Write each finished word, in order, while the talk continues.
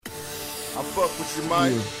I fuck with you,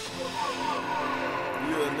 Mike.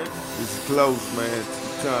 Yeah, nigga. It's close, man, to the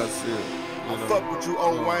concept. I fuck with you,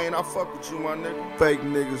 old Wayne. I fuck with you, my nigga. Fake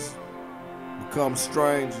niggas become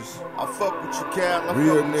strangers. I fuck with you, Cal. I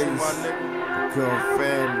real fuck with you, my nigga. Become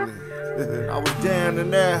family. I was down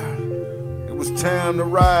and out. It was time to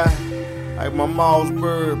ride. Like my Moss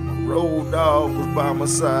bird, my road dog was by my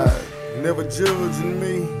side. Never judging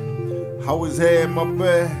me. Always had my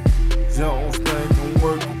back. Jones think I'm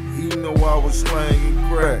working. He know I was slanging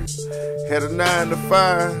crack. Had a 9 to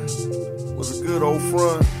 5. Was a good old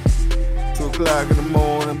front. 2 o'clock in the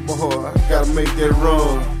morning, boy, I gotta make that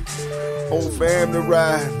run. Whole family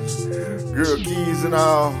riders, girl keys and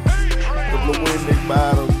all. Couple of Wendy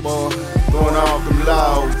bottles, boy, going off them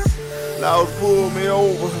logs. Logs pulled me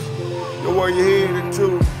over. Yo, where you headed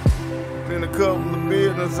to? Then a couple of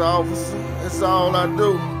business officers, that's all I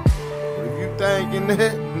do. But if you thinking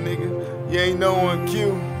that, nigga, you ain't knowing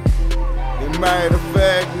Q. In matter of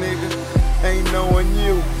fact, nigga, ain't knowing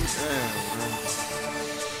you.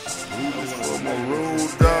 For my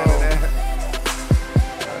rude dog.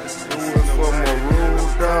 Do it for my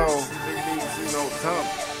rude dog.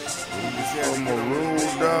 For my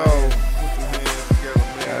rude dog.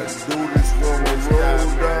 I do this for my rude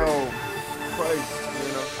dog.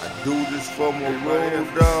 I do this for my rude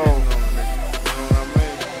dog.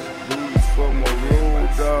 Do this for my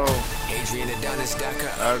rude dog.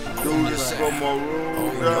 I do this for my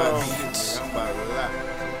rude dog.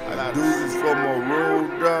 I do this for my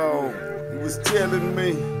rude dog. He was telling me,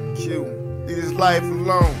 Q, leave this life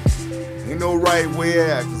alone. Ain't no right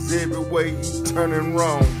way out, cause every way you turning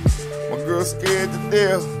wrong. My girl scared to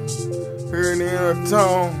death, hearing in her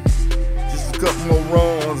tone. Just a couple more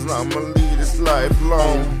runs, and I'ma leave this life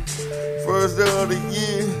alone. First of the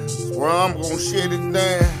year, where I'm gonna shut it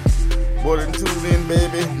down. But until then,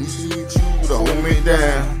 baby, need you to hold me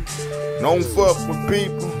down. Don't fuck with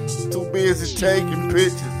people, too busy taking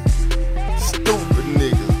pictures. Stupid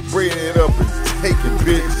niggas, bread it up and taking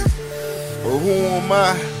pictures. But who am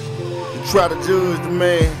I to try to judge the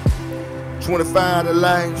man? 25 to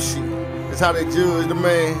life, shit, that's how they judge the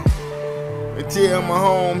man. And tell my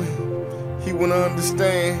homie, he wouldn't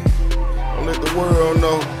understand. Don't let the world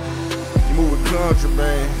know you moving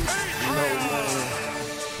contraband. You know,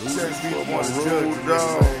 man, just for my rude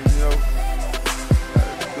dog, you know.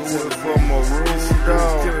 Do it for my rude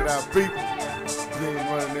dog. Killing our people.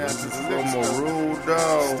 Running out to for my rude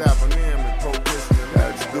dog. Stopping them and protesting.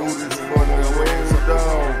 Let's do this for my rude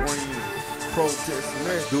dog. Protesting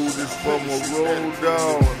that. Do this for my rude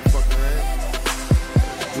dog.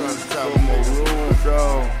 Trying to stop my rude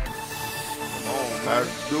dog. I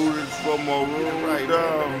do this for my rude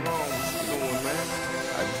dog.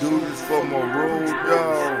 I do this for my rude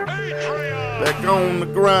dog. Back on the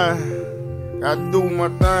grind, I do my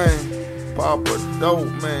thing. Papa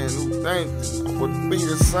dope man who think I would be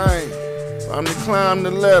the same. I'm to climb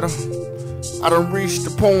the ladder. I done reached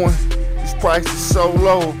the point. These prices so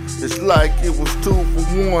low, it's like it was 2 for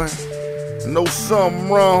 1. Know something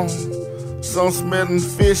wrong, some smelling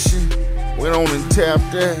fishy. Went on and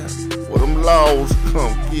tapped out. For them laws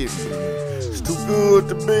come get me. It's too good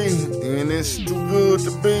to be, and it's too good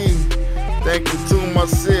to be. Thinking to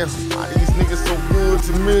myself, why these niggas so good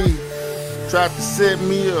to me? Tried to set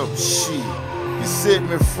me up, shit. You set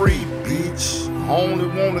me free, bitch. I only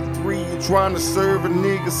wanted 3, you trying to serve a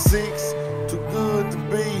nigga 6. Too good to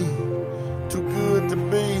be, too good to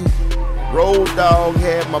be. Road dog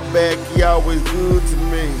had my back, he always good to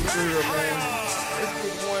me. Yeah, man. Let's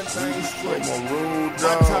get one thing straight. For my road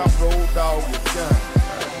dog. My top road dog is done.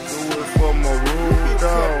 Do it for my road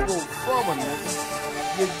dog. Go from a nigga.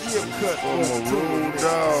 You get cut for my road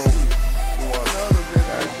dog.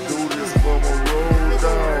 I do this for my road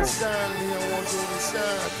dog. I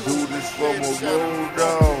do this for my road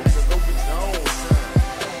dog. Do this for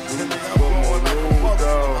my road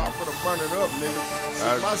dog.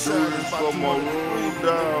 I do this for my road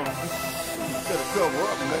dog.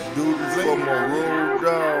 I do this for my road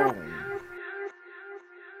dog.